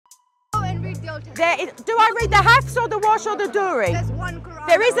Do I read the Hafs or the Wash or the Duri? There's one Quran.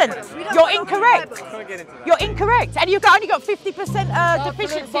 There isn't. You're incorrect. You're incorrect. And you've only got 50%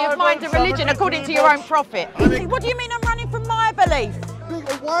 deficiency of mind and religion according to your own prophet. What do you mean I'm running from my belief?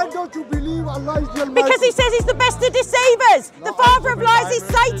 Why don't you believe Allah is the Almighty? Because he says he's the best of deceivers. The father of lies is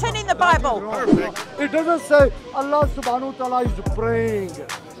Satan in the Bible. It doesn't say Allah subhanahu wa ta'ala is praying.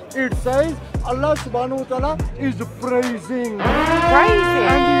 It says Allah subhanahu wa ta'ala is praising.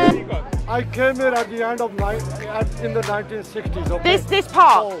 Praising? I came here at the end of in the 1960s. Okay? This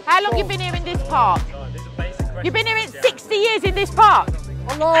park. How long you been here in this park? You've been here in 60 years in this park.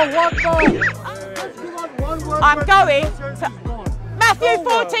 Allah, I'm going to Matthew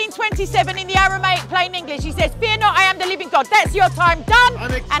 14:27 in the Aramaic plain English. He says, "Fear not, I am the living God." That's your time done,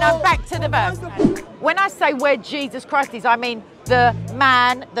 and I'm back to the verse. When I say where Jesus Christ is, I mean the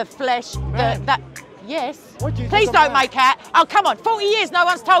man, the flesh, that. Yes. Please don't make out. Oh, come on. 40 years, no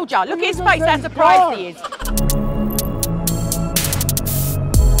one's told you. Look at his face, how surprised he is.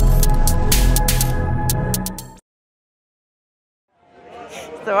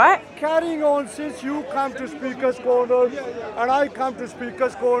 It's all right. Carrying on, since you come to Speaker's Corner and I come to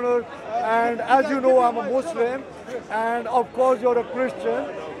Speaker's Corner, and as you know, I'm a Muslim, and of course you're a Christian,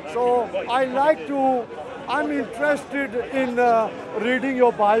 so I'm interested in reading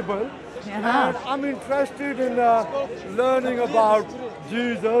your Bible, and I'm interested in learning about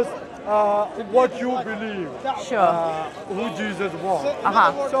Jesus, what you believe, who Jesus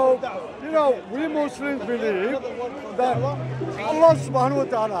was. So, you know, we Muslims believe that Allah subhanahu wa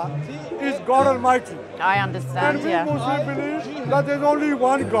ta'ala is God Almighty. I understand, and we Muslims believe that there's only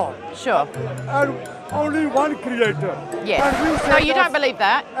one God. Sure. And only one creator. Yes. No, you don't believe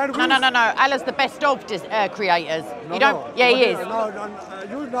that. No. Allah's the best of creators. No, you don't? No. Yeah, he is.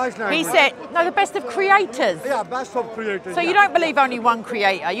 Use nice language. He said, no, the best of creators. Yeah, best of creators. So you don't believe only one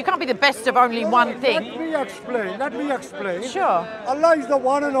creator. You can't be the best of only one thing. Let me explain. Sure. Allah is the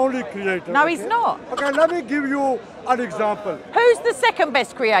one and only creator. No, he's not. Okay, let me give you an example. Who's the second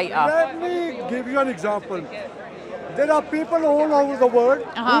best creator? Let me give you an example. There are people all over the world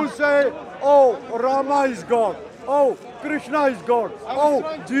who say, oh, Rama is God. Oh, Krishna is God. Oh,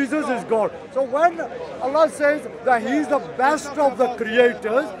 Jesus is God. So when Allah says that He is the best of the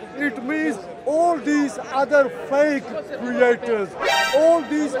creators, it means all these other fake creators, all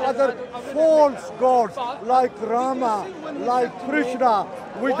these other false gods like Rama, like Krishna,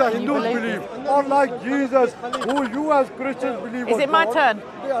 which the Hindus believe, or like Jesus, who you as Christians believe was God. Is it my turn?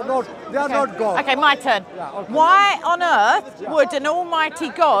 They are not God. Okay, my turn. Yeah, okay. Why on earth would an almighty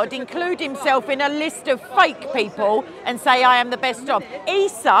God include himself in a list of fake people and say, I am the best of?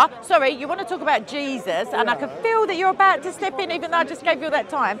 Isa, sorry, you want to talk about Jesus, and I can feel that you're about to step in, even though I just gave you that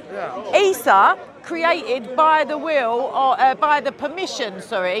time. Yeah. Isa, created by the will, or by the permission,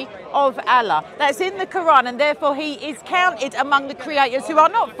 of Allah. That's in the Quran, and therefore he is counted among the creators who are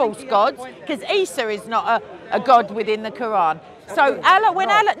not false gods, because Isa is not a god within the Quran. So Allah,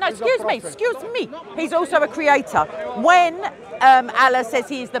 excuse me, he's also a creator. When Allah says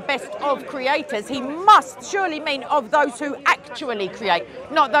he is the best of creators, he must surely mean of those who actually create,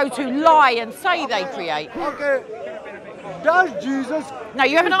 not those who lie and say they create. Okay. Does Jesus... No,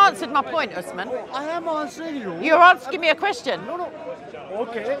 you haven't answered my point, Usman. I am answering you. You're asking me a question. No.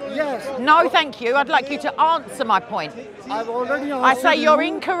 Okay, yes. No, thank you. I'd like you to answer my point. I've already answered. I say you're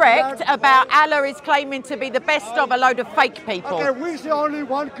incorrect about Allah is claiming to be the best of a load of fake people. Okay, we say only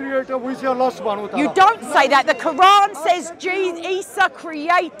one creator, we say Allah subhanahu wa ta'ala. You don't say that. The Quran says Isa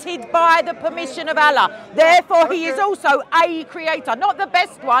created by the permission of Allah. Therefore, he is also a creator. Not the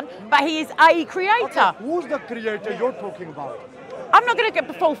best one, but he is a creator. Okay, who's the creator you're talking about? I'm not going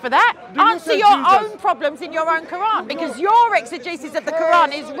to fall for that. Answer your own problems in your own Quran, because your exegesis of the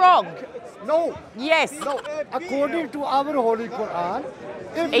Quran is wrong. No. Yes. No. According to our Holy Quran,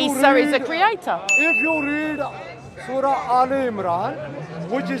 Isa is a creator. If you read Surah Al Imran,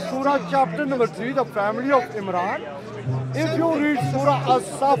 which is Surah chapter number 3, the family of Imran, if you read Surah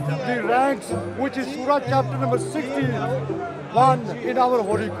As-Saf, the ranks, which is Surah chapter number 61 in our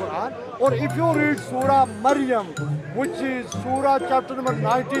Holy Quran, or if you read Surah Maryam, which is Surah chapter number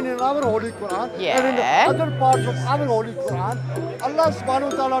 19 in our Holy Quran, and in the other parts of our Holy Quran, Allah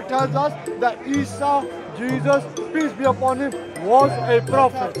subhanahu wa ta'ala tells us that Isa, Jesus, peace be upon him, was a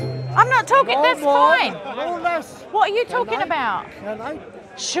prophet. I'm not talking, No that's more, fine. No less. What are you talking about? Can I?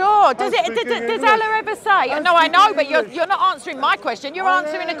 Sure. Does Allah ever say? No, I know, but you're not answering my question. You're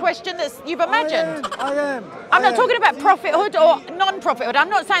answering a question that you've imagined. I am. I'm not talking about prophethood or non-prophethood. I'm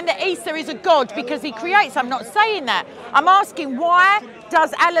not saying that Isa is a god because he creates. I'm not saying that. I'm asking, why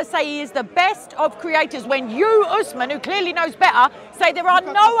does Allah say he is the best of creators when you, Usman, who clearly knows better, say there are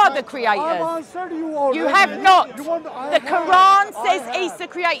no other I've creators. answered you already. You have not. You want, The Quran says Isa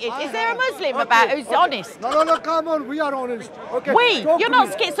created. Is there a Muslim about who's honest? No, come on, we are honest. Okay. We? Talk You're to not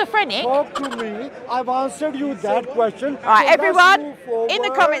me. schizophrenic. Talk to me. I've answered you that question. All right, So everyone, let's move in the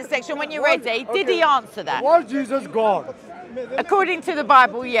forward. comment section when you're ready, did he answer that? Was Jesus God? According to the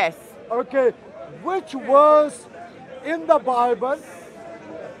Bible, yes. Okay. Which verse in the Bible?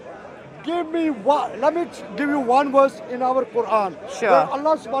 Give me one. Let me give you one verse in our Quran. Sure. Where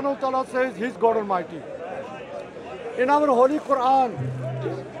Allah subhanahu wa ta'ala says He's God Almighty. In our Holy Quran,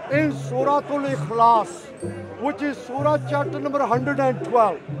 in Surah Al-Ikhlas, which is Surah chapter number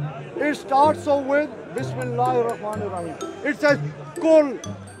 112, it starts off with Bismillahir Rahmanir Rahim. It says, Kul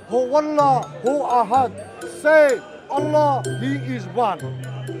huwallahu ahad. Say, Allah, He is one.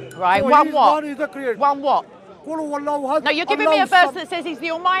 Right, So one He is what? one, He's the creator. One what? Kul huwallahu ahad. No, you're giving me a verse that says he's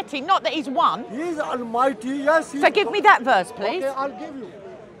the Almighty, not that he's one. He is Almighty, yes. So give me that verse, please. Okay, I'll give you.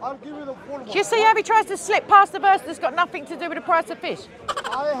 I'll give you the full one. Do you see how he tries to slip past the verse that's got nothing to do with the price of fish?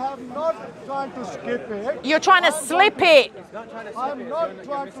 I have not tried to skip it. You're trying to slip it. I'm not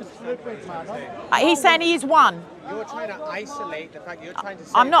trying to slip it, madam. He's saying he is one. You're trying to isolate the fact you're trying to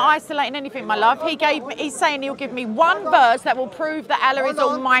say I'm not that- isolating anything, my love. He's saying he'll give me one verse that will prove that Allah is Hold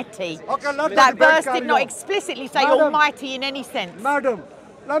on. Almighty. Okay, let That the debate verse carry did not on. explicitly say Madam. Almighty in any sense. Madam,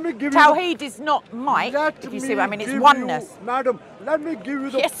 let me give you Tawheed is not might, Let if you see what I mean. It's give oneness. you- madam, let me give you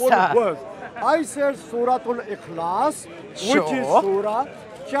the Yes, full sir. verse. I said Surah Al-Ikhlas, which is Sure. Surah,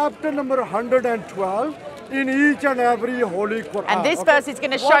 chapter number 112, in each and every Holy Quran. And this okay? verse is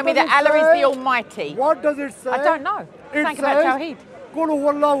going to What show me does that it Allah is say? the Almighty. What does it say? I don't know. It Think about says, Tawheed. Kul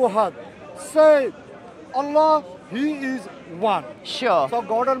huwallahu ahad. Say, Allah, He is one. Sure. So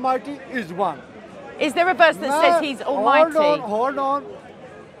God Almighty is one. Is there a verse that says He's Almighty? Hold on.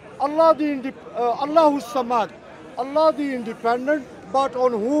 Allah Allahu Samad. Allah the independent, but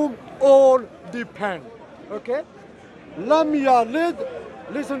on whom all depend. Okay? Lam yalid.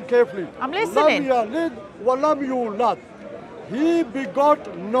 Listen carefully. I'm listening. Lam yalid wa lam yulad. He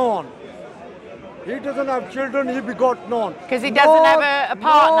begot none. He doesn't have children, he begot none. Because he doesn't have a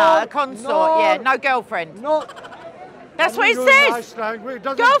partner, a consort, yeah, no girlfriend. No. That's what it Use says. nice language. It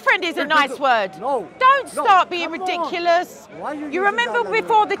doesn't- Girlfriend is a it nice doesn't- word. No. Don't no, start being come on. ridiculous. Why are you You using remember that language?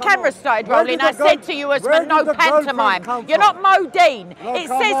 before the Come camera on. started Where rolling, did I the said girl- to you, where Usman, did no the girlfriend pantomime. come You're from? not Modine. No, It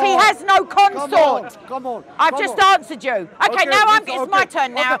come says he on. has no consort. Come on. I've come just on. answered you. Okay, now it's my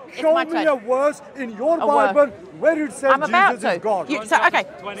turn now. Okay, It's show my me turn. a verse in your A word. Bible where it says I'm about Jesus is to. God. Okay.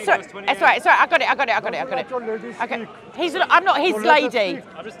 So, it's right. I got it. Let your lady Okay. speak. I'm not his Don't let her lady.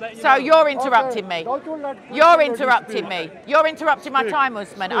 speak. So you're interrupting me. Don't you let You're your lady interrupting speak. me. You're interrupting my Speak. time,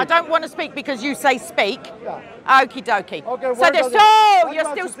 Usman. I Speak. don't want to speak because you say speak. Yeah. Okie dokie. Okay, So what does it- so what you're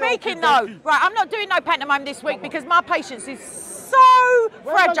does still it say, speaking okie though. dokie? Right, I'm not doing no pantomime this week because my patience is so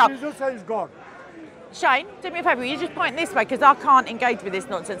Where does fragile. Jesus say he's God? Shane, do me a favour, you just point this way because I can't engage with this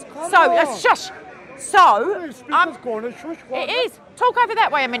nonsense. Come So, on. shush. So, Hey, Speaker's corner, shush corner. it is. Talk over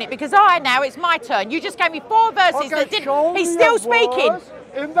that way a minute because it's my turn. You just gave me 4 verses Okay, that didn't. show He's me still a speaking. verse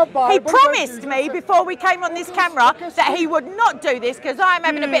in the Bible He where promised Jesus me said- before we came on this camera okay, that he speak. would not do this because I'm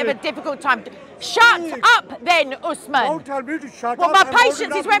having a bit of a Speak. difficult time. Shut Speak. up then, Usman. Don't tell me to shut Well, up. my I'm holding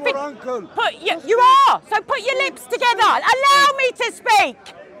patience up is rampant. your uncle. You are. So put your lips together. Allow me to speak.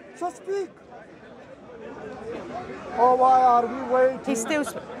 So speak. Oh, why are we waiting? He's still.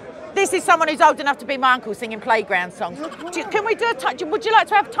 This is someone who's old enough to be my uncle singing playground songs. Can we do a touch? Would you like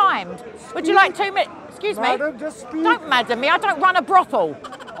to have timed? Would you like 2 minutes? Excuse me. Madam, just speak. Don't madam me. I don't run a brothel.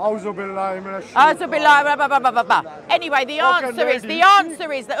 Auzu billahi minash shaitanir Blah, blah, blah, blah, blah. Anyway, the answer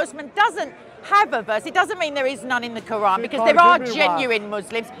lady. is that Usman doesn't have a verse. It doesn't mean there is none in the Quran because can't there are give me genuine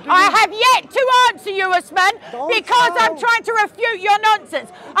Muslims. I have yet to answer you, Usman, Don't because I'm shout. trying to refute your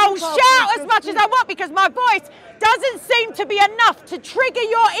nonsense. I'll can't shout just as much as I want because my voice doesn't seem to be enough to trigger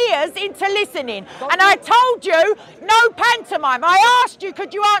your ears into listening. And I told you, no pantomime. I asked you,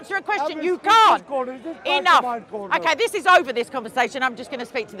 could you answer a question? Every You speaker's can't. corner is just Enough. pantomime corner. Okay, this is over, this conversation. I'm just going to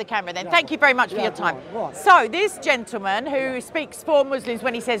speak to the camera then. Thank you very much for Yeah, your go time. on, go on. So this gentleman who speaks for Muslims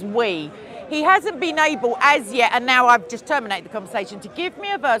when he says we, he hasn't been able as yet, and now I've just terminated the conversation, to give me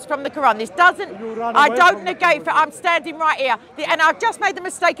a verse from the Quran. This doesn't, You ran I away don't from the negate, Quran. I'm standing right here, and I've just made the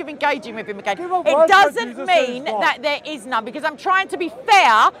mistake of engaging with him again. Give a It verse where doesn't Jesus says mean God. that there is none, because I'm trying to be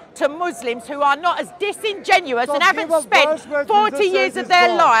fair to Muslims who are not as disingenuous So and give haven't a spent verse where 40 Jesus years says of their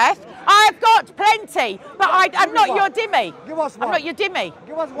God. life I've got plenty, but I'm not your dimmy. Give us one. I'm not your dimmy.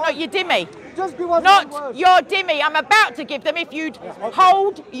 Give us one. Not your dimmy. Just give us one Not verse. your dimmy. I'm about to give them if you'd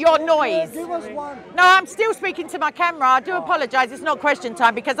hold your noise. Give us one. No, I'm still speaking to my camera. I do apologise. It's not question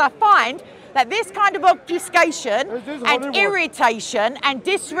time because I find that this kind of obfuscation and irritation and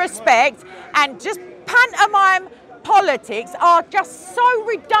disrespect and just pantomime politics are just so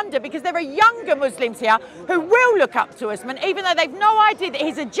redundant because there are younger Muslims here who will look up to Usman even though they've no idea that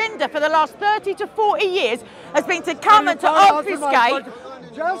his agenda for the last 30 to 40 years has been to come and to obfuscate.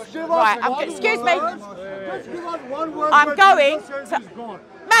 Just give us Right, excuse me. Just give us one word. I'm going to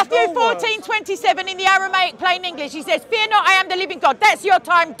Matthew No words. 14:27 in the Aramaic plain English. He says, "Fear not, I am the living God." That's your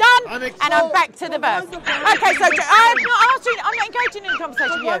time done, and I'm back to the verse. Okay, so I'm not answering. I'm not engaging in a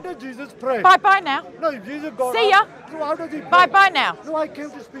conversation So why with you. did Jesus pray? Bye bye now. No, Jesus got See ya. So how does he pray? Bye bye now. No, I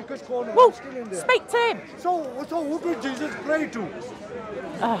came to Speaker's Corner. Well, I'm still in there. speak to him. So who did Jesus pray to?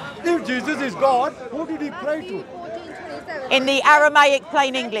 If Jesus is God, who did he pray to? In the Aramaic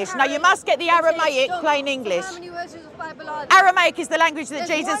plain English. Now you must get the Aramaic plain English. How many verses of Bible are there? Aramaic is the language that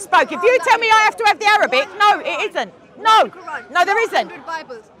Jesus spoke. If you tell me I have to have the Arabic, no, it isn't. No, no, there isn't. 100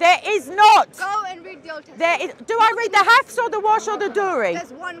 Bibles. There is not. Go and read the Old Testament. There is. Do I read the Hafs or the Wash or the Duri?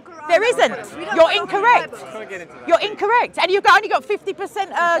 There's one Quran. There isn't. We don't You're know incorrect. how many Bibles. You're incorrect. And you've only got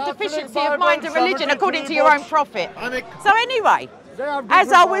 50% deficiency of mind and religion according to your own prophet. So anyway,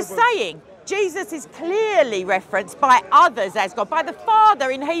 as I was saying, Jesus is clearly referenced by others as God, by the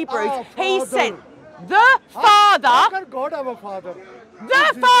Father in Hebrews. He Father. said, the How Father, can God have a father?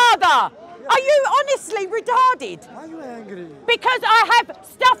 the Father. Are you honestly retarded? Why are you angry? Because I have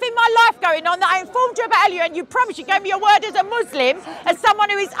stuff in my life going on that I informed you about earlier and you promised, you gave me your word as a Muslim, as someone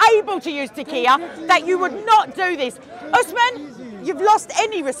who is able to use taqiyya, that you would not do this. Usman, you've lost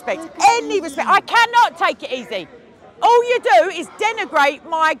any respect, any respect. I cannot take it easy. All you do is denigrate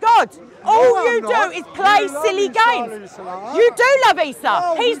my God. All No, you I'm not. do is play You love silly Isa games. alayhi salam. You do love Isa.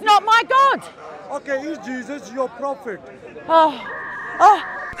 No, He's we- not my God. Okay, is Jesus your prophet? Oh,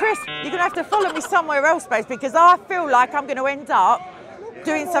 Chris, you're going to have to follow me somewhere else, babes, because I feel like I'm going to end up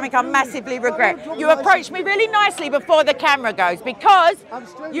doing something I massively regret. You approached me really nicely before the camera goes because I'm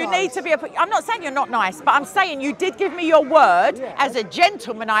still you nice. need to be. I'm not saying you're not nice, but I'm saying you did give me your word as a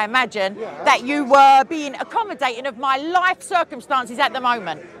gentleman, I imagine, that you were being accommodating of my life circumstances at the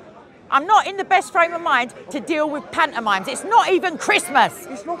moment. I'm not in the best frame of mind to deal with pantomimes. It's not even Christmas.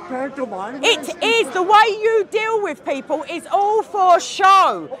 It's not pantomime. It is. The way you deal with people is all for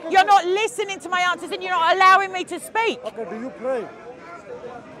show. You're not listening to my answers and you're not allowing me to speak. Okay, do you pray?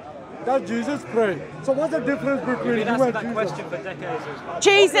 Does Jesus pray? So what's the difference between you and Jesus? Question for decades.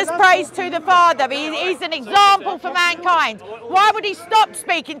 Jesus prays to the Father. He's an example for mankind. Why would he stop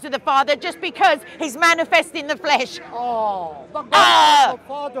speaking to the Father just because he's manifesting the flesh? Oh, but God Ah! is the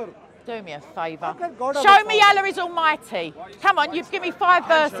Father. Do me a favour. can God have Show a me father? Allah is Almighty. Come on, you've given me 5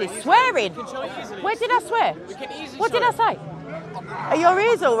 verses. Swearing. Where did I swear? What did I say? Are your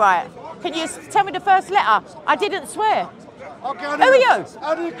ears all right? Can you tell me the first letter? I didn't swear. Okay, Who are you?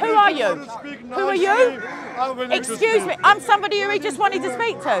 Any Who are you? Christian want to speak Who are nicely, you? I'm willing to Excuse me, speak. I'm somebody who he just wanted to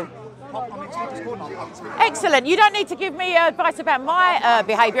speak to. Excellent. You don't need to give me advice about my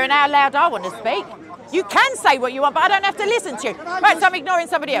behaviour and how loud I want to speak. You can say what you want, but I don't have to listen to you. Right, so I'm ignoring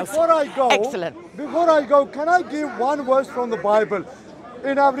somebody else. Before I go, Excellent. Before I go, can I give one verse from the Bible?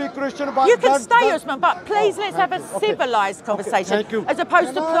 In every Christian Bible. You can stay, Usman, but please let's have a Okay. civilised conversation thank you. as opposed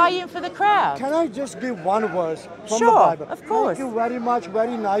to Can I- playing for the crowd. Can I just give one verse from Sure, the Bible? of course. Thank you very much,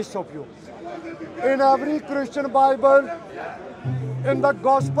 very nice of you. In every Christian Bible, in the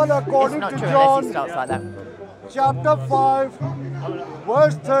Gospel It's according not to true unless John, he starts like that. chapter 5,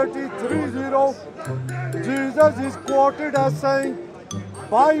 verse 30, Jesus is quoted as saying,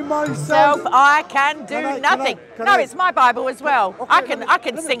 by myself. Self, I can do Can I- nothing. can No, I- it's my Bible as well. Okay, I can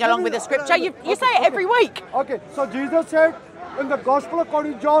let me- sing let along me- with the scripture. You okay, say it every week. Okay, so Jesus said in the Gospel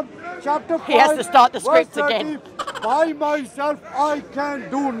according to John, chapter 5, He has to start the verse script 30, again. by myself I can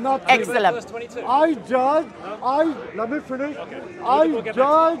do nothing. Excellent. I judge, let me finish.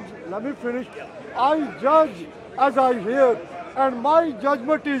 Let me finish. I judge as I hear, and my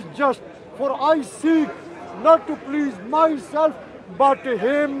judgment is just, for I seek not to please myself, but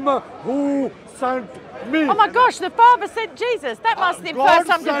him who sent me. Oh my gosh, the Father sent Jesus. That must infer God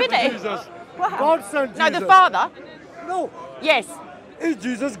some sent divinity. Jesus. Wow. God sent No, Jesus. the Father. No, Yes. is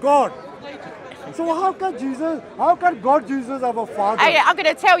Jesus God? So how can God Jesus have a father? Hey, I'm going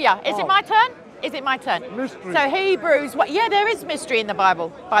to tell you. Is Oh. it my turn? Is it my turn? Mystery. So Hebrews, yeah, there is mystery in the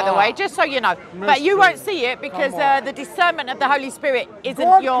Bible, by the Ah. way, just so you know. But you Mystery. won't see it because Come on. the discernment of the Holy Spirit isn't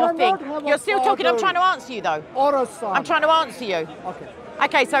God your thing. cannot have a You're still talking. I'm father. trying to answer you though. Or a son. I'm trying to answer you. Okay.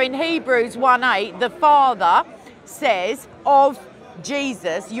 Okay, so in Hebrews 1:8, the Father says of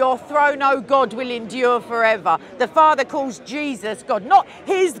Jesus, your throne, O God, will endure forever. The Father calls Jesus God, not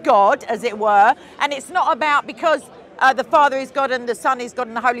his God, as it were. And it's not about because the Father is God and the Son is God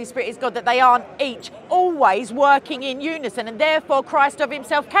and the Holy Spirit is God, that they aren't each always working in unison. And therefore, Christ of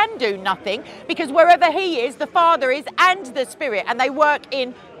himself can do nothing, because wherever he is, the Father is and the Spirit, and they work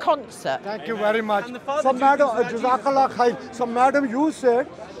in concert. Thank you very much. And the Father So, madam, chooses Jazakallah khair. So, madam, you said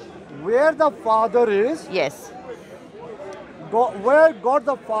where the Father is, Yes. where God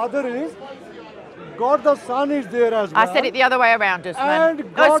the Father is, God the Son is there as well. I said it the other way around, Usman.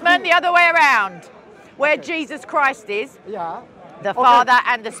 And God Usman, is- the other way around. Where Jesus Christ is, Yeah. the Okay. Father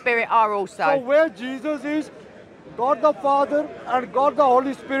and the Spirit are So also. where Jesus is, God the Father and God the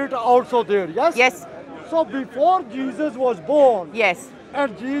Holy Spirit are also there, yes? Yes, So before Jesus was born, yes.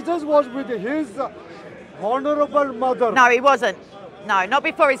 and Jesus was with his honorable mother. No, he wasn't. No, not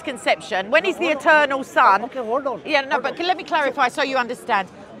before his conception. When he's the eternal Son. Okay, hold on. Yeah, no, Hold but on. let me clarify so you understand.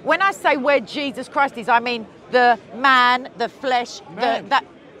 When I say where Jesus Christ is, I mean the man, the flesh, Man. that.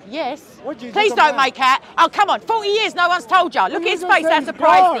 Yes. What, Jesus Please a don't man? make out. Oh, come on. 40 years, no one's told you. Look at You his just face, say how he's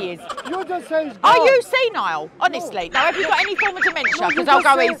surprised God. he is. You just say he's Are God. you senile? Honestly. Now, have you got any form of dementia? No, you Because I'll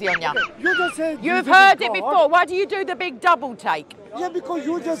just go say- easy on you. okay, You just say You've Jesus heard is it God. before. Why do you do the big double take? Yeah, because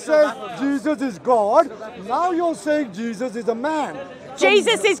you just said Jesus is God. Now you're saying Jesus is a man. So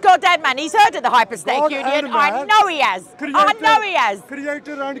Jesus is God and man. He's heard of the hypostatic God union. and I man, know he has. I know he has.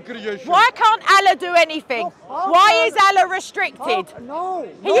 Creator and creation. Why can't Allah do anything? No, how Why can- is Allah restricted? No.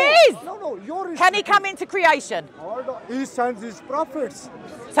 He no, is. No, you're Can he restricted. come into creation? Hold on. He sends his prophets.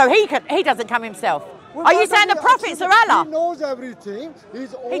 So he doesn't come himself. Well, Are you that saying the doesn't- prophets are He Allah? knows everything.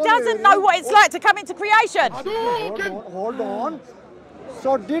 He's He doesn't know what it's like to come into creation. Hold on.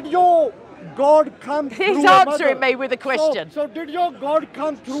 So did your God come through He's a mother? answering me with a question. So did your God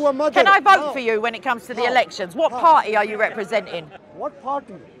come through a mother? Can I vote No. for you when it comes to the How? elections? What How? party are you representing? What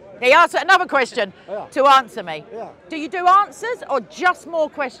party? He asked another question Yeah. to answer me. Yeah. Do you do answers or just more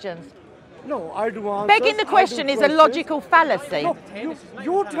questions? No, I do answer. Begging the question is a logical fallacy. No,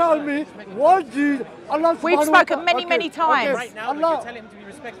 you tell me what Jesus. Allah We've subhanahu wa spoken ta'ala- many, many times. Okay, Right now, but Allah. you tell him to be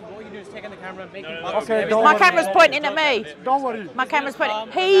respectful. What you do is take on the camera and make him Okay, don't My worry. camera's pointing at me. Don't worry. My camera's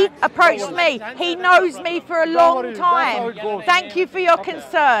pointing. He approached me. He knows me for a long worry, that's how time. it goes. Thank you for your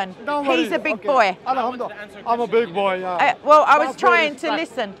concern. Don't He's worry. a big Okay. boy. Alhamdulillah. I'm a big boy, yeah. Well, I was That's very trying to respect.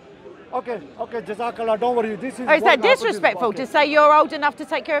 listen. Okay, Jazakallah, don't worry. This is Oh, is what that happened is- disrespectful okay. to say you're old enough to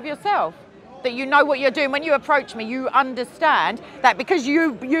take care of yourself? That you know what you're doing. When you approach me, you understand that because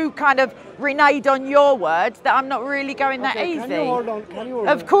you kind of reneged on your words, that I'm not really going that Okay, easy. Can you hold on? Can you hold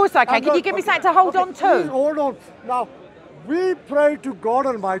Of on? course I can. I'm Can you not- give me okay, something to hold on please to? hold on. Now, we pray to God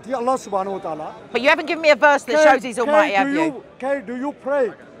Almighty, Allah subhanahu wa ta'ala. But you haven't given me a verse that shows He's almighty, have you? Do you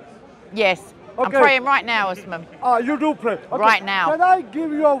pray? Yes. I'm Okay. praying right now, Usman. You do pray. Okay. Right now. Can I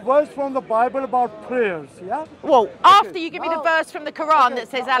give you a verse from the Bible about prayers? Yeah? Well, after you give me the now- verse from the Quran Okay, that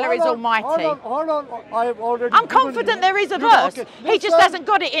says now, Allah is almighty. Hold on. I've already I'm given confident you- there is a you- verse. okay, He just listen, hasn't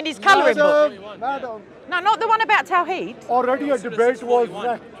got it in his colouring book. Madam, No, not the one about Tawheed. already a debate was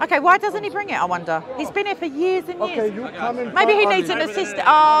wrecked. Okay, why doesn't he bring it, I wonder? He's been here for years and Okay, years. you come in. Maybe he front needs an early. assistant.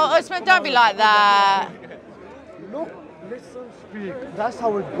 Oh, Usman, don't be like that. Look, listen, speak. That's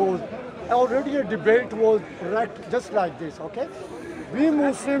how it goes. Already a debate was wrecked just like this, okay? We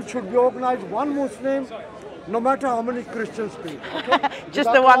Muslims should be organized, one Muslim, no matter how many Christians speak, okay?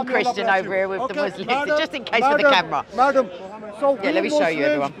 Just the one Allah Christian bless over you. here with the Okay, Muslims, madam, just in case of the camera. Madam, so Yeah, we let me show you, Muslims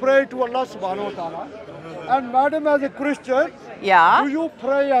everyone. pray to Allah subhanahu wa ta'ala. And madam, as a Christian, Yeah. do you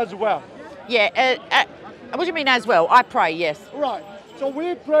pray as well? Yeah. What do you mean as well? I pray, yes. Right. So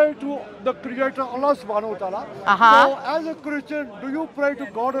we pray to the Creator Allah subhanahu wa ta'ala. Uh-huh. So as a Christian, do you pray to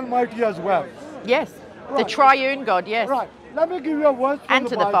God Almighty as well? Yes. The Right. triune God, yes. Right. Let me give you a verse from And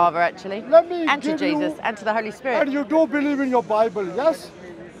to the Bible. Father, actually. Let me And to give Jesus. you- And to the Holy And Spirit. you do believe in your Bible, yes?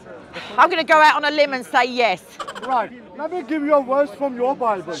 I'm going to go out on a limb and say yes. Right. Let me give you a verse from your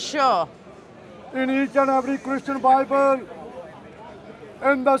Bible. Sure. In each and every Christian Bible,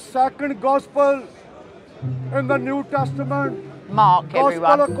 in the second Gospel, in the New Testament, Mark, Gospel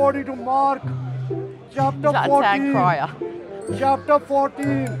everyone. according to Mark, chapter Is that a town 14, crier? chapter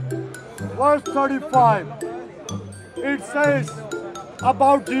 14, verse 35. It says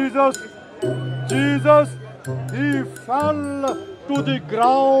about Jesus, he fell to the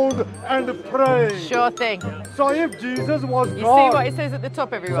ground and prayed. Sure thing. So if Jesus was You see God, what it says at the top,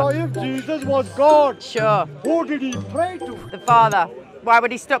 so everyone? if Jesus was God, Sure. who did he pray to? The Father. Why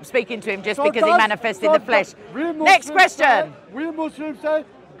would he stop speaking to him just So because he does- manifested so the flesh? we Muslims Next question. Say, we Muslims say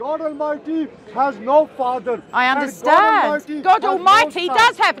God Almighty has no father. I And understand. God has Almighty no son.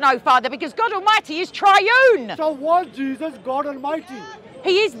 does have no father because God Almighty is triune. So was Jesus God Almighty?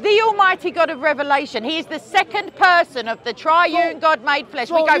 He is the Almighty God of Revelation. He is the second person of the triune God made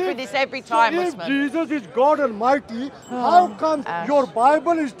flesh. We go through this every time, so if Usman. Jesus is God Almighty, how come your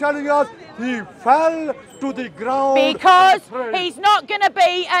Bible is telling us he fell to the ground? Because and prayed? he's not going to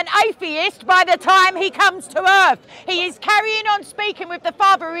be an atheist by the time he comes to earth. He is carrying on speaking with the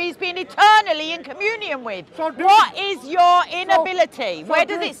Father who he's been eternally in communion with. So did- What is your inability? so Where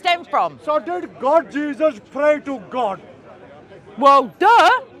does did- it stem from? So did God Jesus pray to God? Well, duh.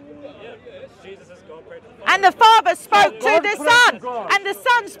 And the Father spoke to God the prayed to Son, God. and the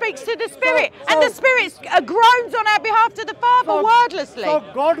Son speaks to the Spirit, so- and the Spirit groans on our behalf to the Father wordlessly. So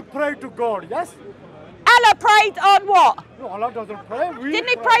God prayed to God, yes? Allah prayed on what? No, Allah doesn't pray. We Didn't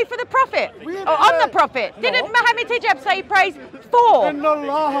he pray for the Prophet? We Or on the pray. Prophet? No. Didn't Muhammad Hijab say he prays for? Inna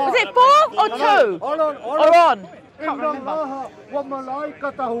Allah. Was it for or two? Hold on. Or on? Can't Inna remember. Allah wa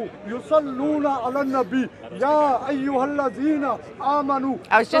malaikatahu yusalluna ala nabi ya ayyuhalladhina amanu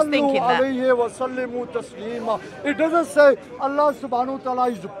I was just sallu thinking that. alayhi wa sallimu taslima. It doesn't say Allah subhanahu wa ta'ala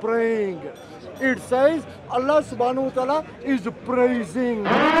is praying. It says Allah subhanahu wa ta'ala is praising.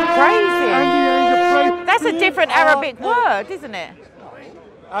 Praising. And the angel prays. That's a different Arabic word, isn't it?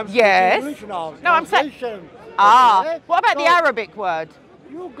 I'm speaking Yes. English now. No, I'm saying- Translation. Ah, Okay? what about the So, Arabic word?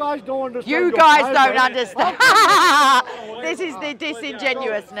 You guys don't understand. You your guys Bible. don't understand. This is the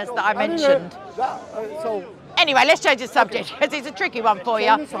disingenuousness that I mentioned. So Anyway, let's change the subject because it's a tricky one for you.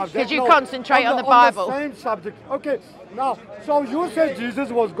 same subject. Because you No, concentrate on the Bible. same subject. Okay. Now, so you say Jesus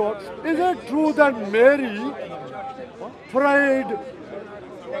was God. Is it true that Mary prayed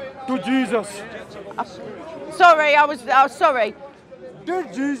to Jesus? Sorry, I was sorry.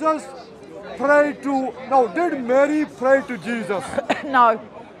 Did Jesus pray to? No. Did Mary pray to Jesus? No.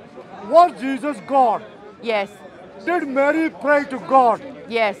 Was Jesus God? Yes. Did Mary pray to God?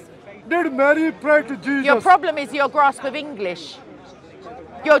 Yes. Did Mary pray to Jesus? Your problem is your grasp of English.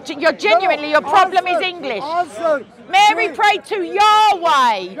 You're genuinely, your problem is English. Answer. Mary Wait. prayed to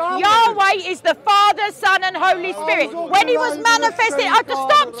Yahweh. Yahweh. Yahweh is the Father, Son, and Holy Spirit. When he was manifested,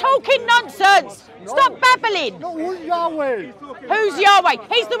 stop talking nonsense. Stop babbling. No, who's Yahweh? Who's Yahweh?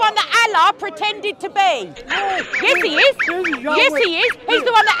 He's the one that Allah pretended to be. Yes, he is. Yes, he is. He's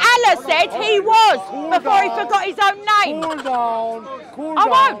the one that Allah said he was before he forgot his own name. Cool down. Cool I down.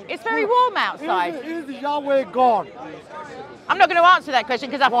 won't. It's very warm outside. Is Yahweh God? I'm not going to answer that question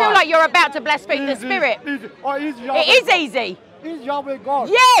because I feel like you're about to blaspheme the Spirit. Is Yahweh It is God? easy. Is Yahweh God?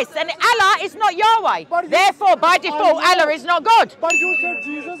 Yes, and Allah is not Yahweh. But you- Therefore, by default, I know. Allah is not God. But you said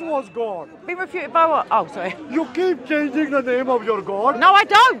Jesus was God. Been refuted by what? Oh, sorry. You keep changing the name of your God. No, I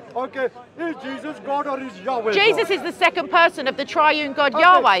don't. Okay, is Jesus God or is Yahweh Jesus God? is the second person of the triune God Okay.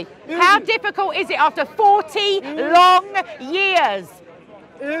 Yahweh. Is How it- difficult is it after 40 long years?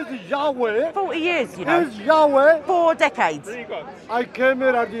 Is Yahweh? 40 years, you know. Is Yahweh? 4 decades. I came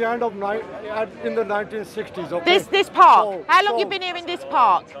here at the end of in the 1960s. Okay. This park. So- How long so- you been here in this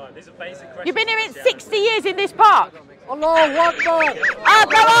park? You've been here in 60 years in this park. Allah Akbar. Go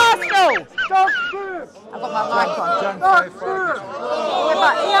Arsenal! Takbir. I've got my mic on. Takbir. Yeah,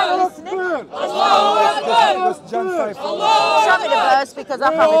 but he ain't listening. John 5. Show me the verse because I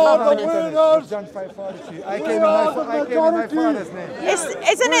can't remember what it is. John 5:42. I came in my father's name.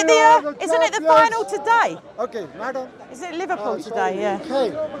 Isn't it the final today? Okay, madam. Is it Liverpool today? Yeah.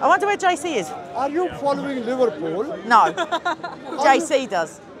 Okay. I wonder where JC is. Are you following Liverpool? No. JC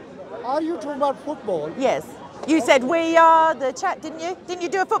does. Are you talking about football? Yes. You said we are the chat, didn't you? Didn't you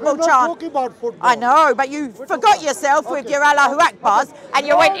do a football We're not chant? talking about football. I know, but you forgot yourself with your Allahu Akbars and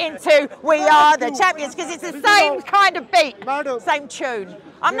you went into we are the champions because it's the same kind of beat, Madam. same tune.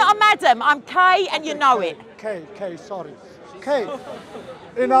 I'm not a madam, I'm Kay and you know it. K, sorry. K.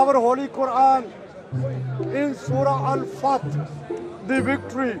 In our Holy Quran, in Surah Al-Fath, the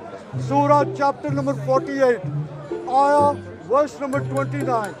victory, Surah chapter number 48, Ayah verse number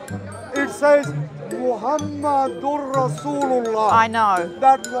 29, it says, Muhammadur Rasulullah. I know.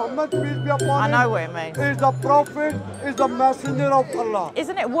 That Muhammad, peace be upon I him, know what it means. is the prophet, is the messenger of Allah.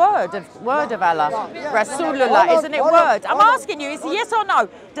 Isn't it word of Allah? Yeah. Rasulullah, isn't it word? I'm asking you, is it yes or no?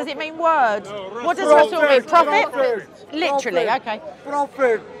 Does it mean word? What does Rasul mean? Prophet? Literally, okay.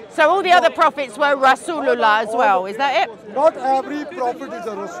 Prophet. So all the other prophets were Rasulullah as well, is that it? Not every prophet is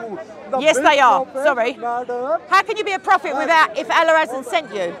a Rasul. The Yes, big they are. prophet, Sorry. Madam, How can you be a prophet without if Allah hasn't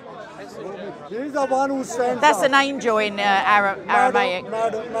sent you? he's the one who sent That's us. an angel in Aramaic.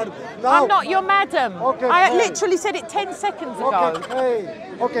 Madam. Now, I'm not your madam. Okay, I fine. literally said it 10 seconds ago.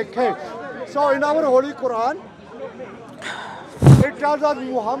 Okay. So in our Holy Quran, it tells us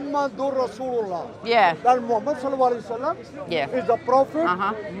Muhammadur Rasulullah. Yeah. That Muhammad sallallahu alaihi wasallam Yeah. is the prophet,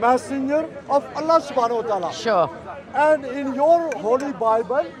 messenger of Allah subhanahu wa ta'ala. Sure. And in your holy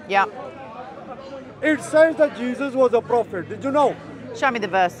Bible, Yeah. it says that Jesus was a prophet. Did you know? Show me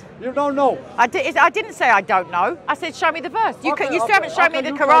the verse. You don't know. I didn't say I don't know. I said show me the verse. You still haven't shown me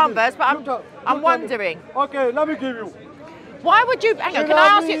the you Quran tell verse, but You tell I'm me. wondering. Okay, let me give you. Why would you, hang on, can I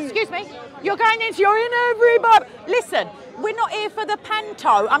ask you, excuse me? You're in every Bible. Listen, we're not here for the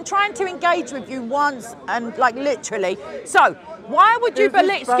panto. I'm trying to engage with you once and like literally. So, why would you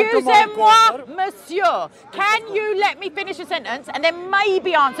believe, excusez-moi, monsieur, can you let me finish a sentence and then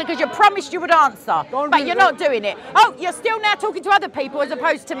maybe answer, because you promised you would answer, but you're not doing it. Oh, you're still now talking to other people as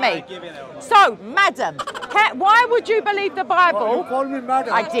opposed to me. So, madam, why would you believe the Bible? You call me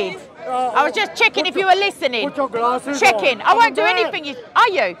madam. I did. I was just checking if you were listening. Put your glasses Checking. on. I won't do anything.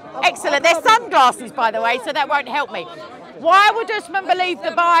 Are you? Excellent. There's sunglasses, by the way, so that won't help me. Why would Usman believe the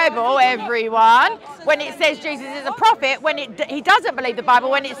Bible, everyone, when it says Jesus is a prophet, when he doesn't believe the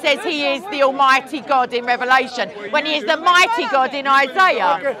Bible, when it says he is the Almighty God in Revelation, when he is the mighty God in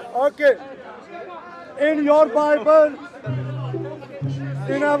Isaiah? Okay. In your Bible,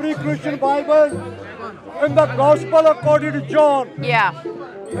 in every Christian Bible, in the Gospel according to John, Yeah.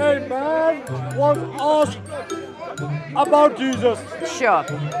 a man was asked about Jesus, Sure.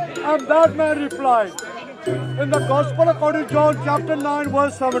 and that man replied. In the Gospel according to John chapter 9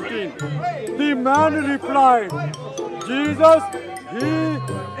 verse 17, the man replied, Jesus, he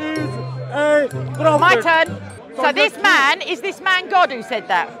is a prophet. My turn. So this man, is this man God who said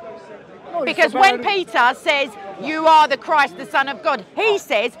that? No, Because when Peter says, you are the Christ, the Son of God, he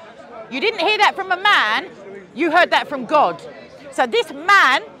says, you didn't hear that from a man, you heard that from God. So this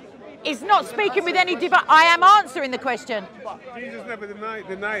man is not speaking with any divine. I am answering the question. Jesus never denied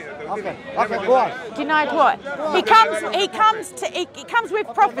it. Okay, go on. Denied what? He comes with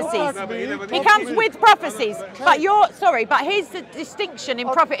prophecies. He comes with prophecies. But but here's the distinction in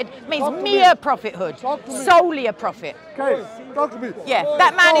prophet. It means mere prophethood. Solely a prophet. Okay, talk to me. Yeah,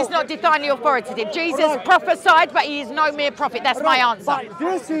 that man is not divinely authoritative. Jesus prophesied, but he is no mere prophet. That's my answer. But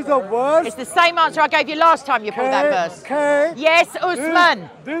this is a verse. It's the same answer I gave you last time you pulled that verse. Okay. Yes, Usman.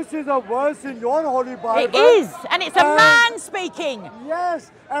 This is a verse in your holy Bible. It is, and it's a man speaking.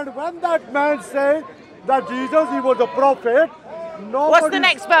 Yes, and when that man said that Jesus, he was a prophet, What's the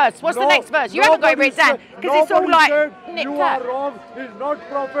next verse? What's the next verse? You haven't got it written down, because it's all like nipped you are out. wrong, he's not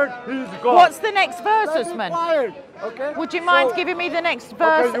prophet, he's God. What's the next verse, That's Usman? required, okay? Would you mind giving me the next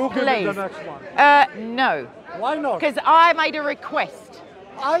verse, okay, you please? give me the next one. No. Why not? Because I made a request.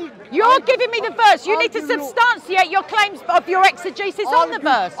 You're giving me the verse. You need to substantiate your claims of your exegesis on the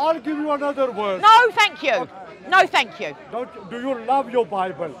verse. I'll give you another verse. No, thank you. No, thank you. Do you love your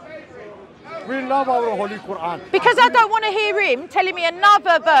Bible? We love our Holy Quran. Because I don't want to hear him telling me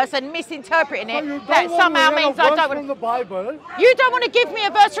another verse and misinterpreting it. That somehow means I don't want from the Bible. You don't want to give me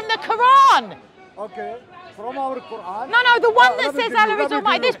a verse from the Quran. Okay. From our Quran. No, the one that says Allah is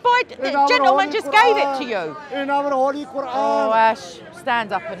Almighty. This boy, the gentleman just gave it to you. In our Holy Quran. Oh, Ash,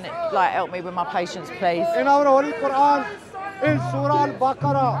 stand up and help me with my patience, please. In our Holy Quran, in Surah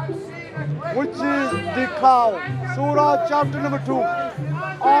Al-Baqarah, which is the cow, Surah chapter number 2,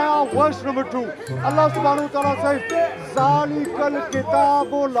 Ayah verse number 2, Allah subhanahu wa ta'ala says, Zalikal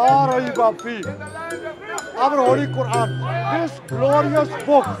kitabu la rayba fi. Our Holy Quran, this glorious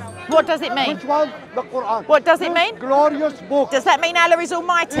book. What does it mean? Which one? The Quran. What does it mean? Glorious book. Does that mean Allah is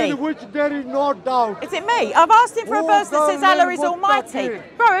Almighty? In which there is no doubt. Is it me? I've asked him for a verse that says Allah is Almighty.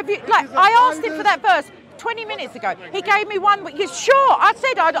 Bro, I asked him for that verse 20 minutes ago. He gave me one. Sure, I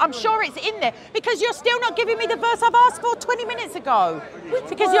said I'm sure it's in there, because you're still not giving me the verse I've asked for 20 minutes ago.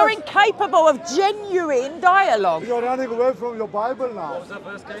 Because you're incapable of genuine dialogue. You're running away from your Bible now.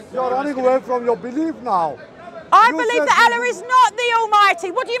 You're running away from your belief now. I believe that Allah is not the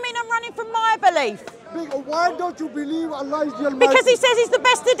Almighty. What do you mean I'm running from my belief? Why don't you believe Allah is the Almighty? Because he says he's the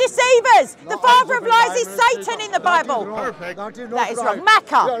best of deceivers. The father of lies is Satan in the Bible. Perfect. That is wrong.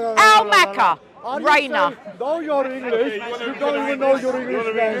 Makkah. Al-Makkah. Raina. Know your English. You don't even know your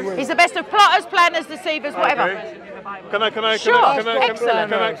English language. He's the best of plotters, planners, deceivers, whatever. Okay. Can I say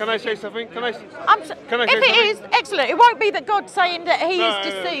something? If it is, excellent. It won't be that God's saying that he is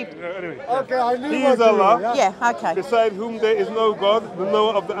deceived. Anyway. Okay, I knew He is Allah. Yeah, okay. Beside whom there is no God, the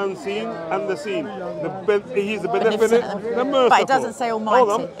knower of the unseen and the seen. He is the beneficent, the merciful. But it doesn't say Hold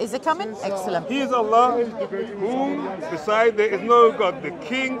Almighty. on. Is it coming? Excellent. He is Allah, whom beside there is no God, the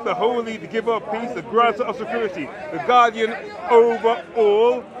King, the Holy, the Giver of peace, the granter of security, the guardian over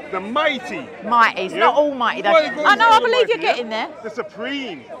all, The mighty. Mighty. It's not almighty though. Well, it goes I know, I believe almighty, you're getting there. The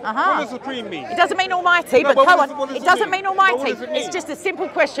supreme. Uh-huh. What does supreme mean? It doesn't mean almighty, No, but come what on. does It doesn't mean? mean almighty. What does it mean? It's just a simple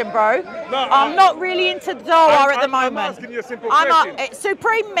question, bro. No, I'm not really into Dawah at the I'm moment. asking you a simple question.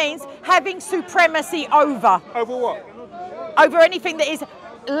 Supreme means having supremacy over. Over what? Over anything that is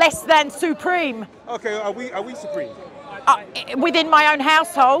less than supreme. Okay, are we supreme? Within my own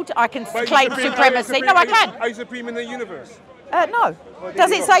household, I can But claim supremacy. No, I can. Are you supreme in the universe? No.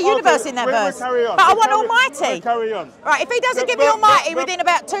 Does it say universe in that verse? Carry on. But I want almighty. Carry on. Right, if he doesn't give me almighty within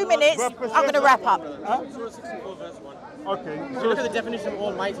about 2 minutes, I'm going to wrap up. Okay. So look at the definition of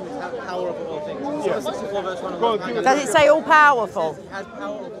almighty, means power over all things. Yeah. 64 verse 1. Go on, give it. Does it say all powerful? Has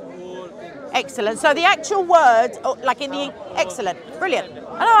power over all things. Excellent. So the actual word, like in the excellent, brilliant.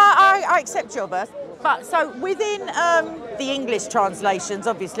 I accept your verse. But so within the English translations,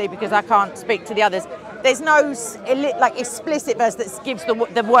 obviously, because I can't speak to the others, there's no like explicit verse that gives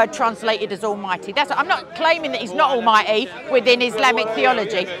the word translated as almighty. I'm not claiming that he's not almighty within Islamic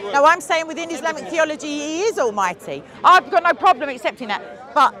theology. No, I'm saying within Islamic theology he is almighty. I've got no problem accepting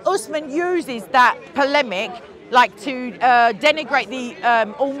that. But Usman uses that polemic like to denigrate the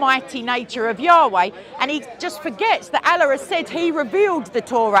almighty nature of Yahweh, and he just forgets that Allah has said he revealed the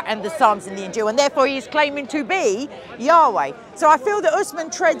Torah and the Psalms and the Injil, and therefore he is claiming to be Yahweh. So I feel that Usman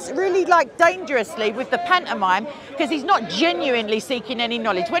treads really like dangerously with the pantomime, because he's not genuinely seeking any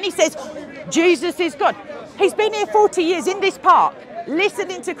knowledge. When he says Jesus is God, he's been here 40 years in this park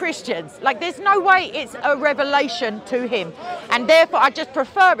listening to Christians. Like, there's no way it's a revelation to him, and therefore I just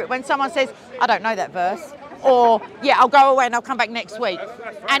prefer it when someone says, I don't know that verse, or yeah, I'll go away and I'll come back next week.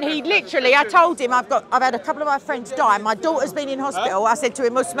 And he literally, I told him I've had a couple of my friends die. My daughter's been in hospital. I said to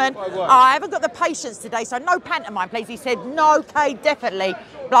him, Usman, I haven't got the patience today, so no pantomime, please. He said, no, okay, definitely,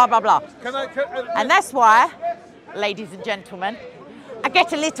 blah, blah, blah. And that's why, ladies and gentlemen, I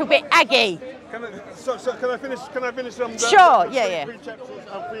get a little bit aggy. Can I finish? Can I finish? Sure, yeah. Three chapters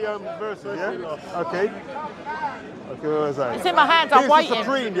and 3 verses, yeah. Okay. Okay, where was I? It's in my hands. I'm waiting. He's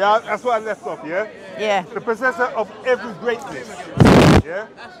the supreme, yeah. That's where I left off, yeah. Yeah. The possessor of every greatness, yeah.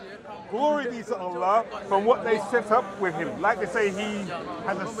 Glory be to Allah from what they set up with him. Like they say, he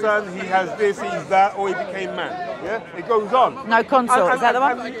has a son, he has this, he's that, or he became man. Yeah, it goes on. No consort, is that the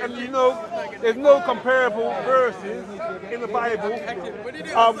one? And you know, there's no comparable verses in the Bible.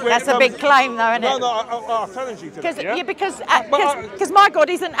 That's a big claim, though, isn't it? No, I'll challenge you to that. Yeah? Because my God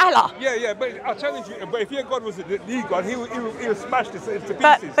isn't Allah. Yeah, but I'll challenge you. But if your God was the God, he would smash this into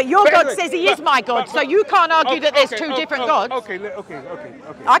pieces. But your God anyway, says he is my God, so you can't argue that there's two different gods. Okay.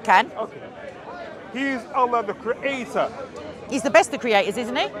 I can. Okay. He is Allah, the Creator. He's the best of creators,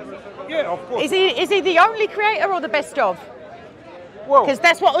 isn't he? Yeah, of course. Is he the only creator or the best of? Well, because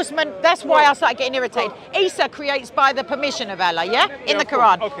that's what Usman. That's why I started getting irritated. Isa creates by the permission of Allah, yeah, in the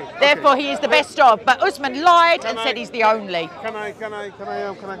Quran. Okay. Therefore, he is the best of. But Usman lied and said he's the only. Can I?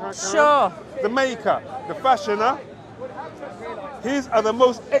 Sure. The maker, the fashioner. His are the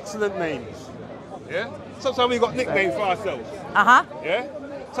most excellent names. Yeah. Sometimes we got nicknames for ourselves. Yeah.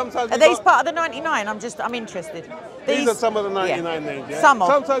 Sometimes are these part of the 99? I'm interested. These are some of the 99 names. Yeah?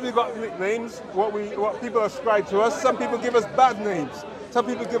 Sometimes we've got nicknames, what people ascribe to us. Some people give us bad names. Some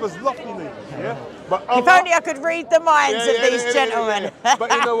people give us lofty names. Yeah. But if only I could read the minds of these gentlemen.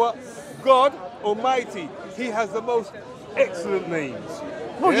 But you know what? God Almighty, he has the most excellent names.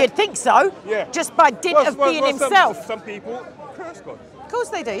 Well, you'd think so. Yeah. Just by dint of being himself. Some people curse God. Of course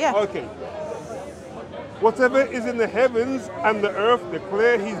they do, yeah. Okay. Whatever is in the heavens and the earth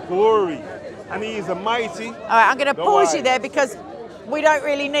declare his glory, and he is a mighty. All right, I'm going to pause you there because we don't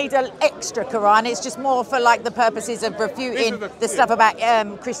really need an extra Quran. It's just more for like the purposes of refuting the stuff about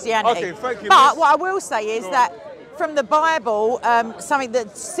Christianity. Okay, thank you. But what I will say is that from the Bible, something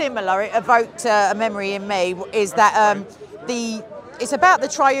that's similar, it evoked a memory in me, is that it's about the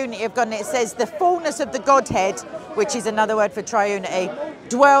triunity of God, and it says the fullness of the Godhead, which is another word for triunity,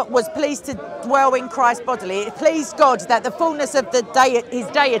 was pleased to dwell in Christ bodily. It pleased God that the fullness of his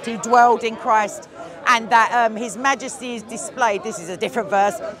deity dwelled in Christ, and that his majesty is displayed, this is a different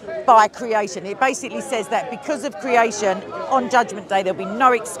verse, by creation. It basically says that because of creation, on Judgment Day, there'll be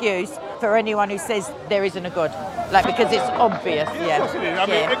no excuse for anyone who says there isn't a God. Like, because it's obvious, yeah. Of course it is. I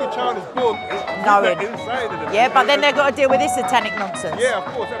mean, every child is born knowing. Inside of them. Yeah, but then they've got to deal with this satanic nonsense. Yeah, of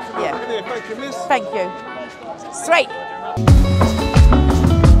course, absolutely. Yeah. Thank you, miss. Thank you. Sweet.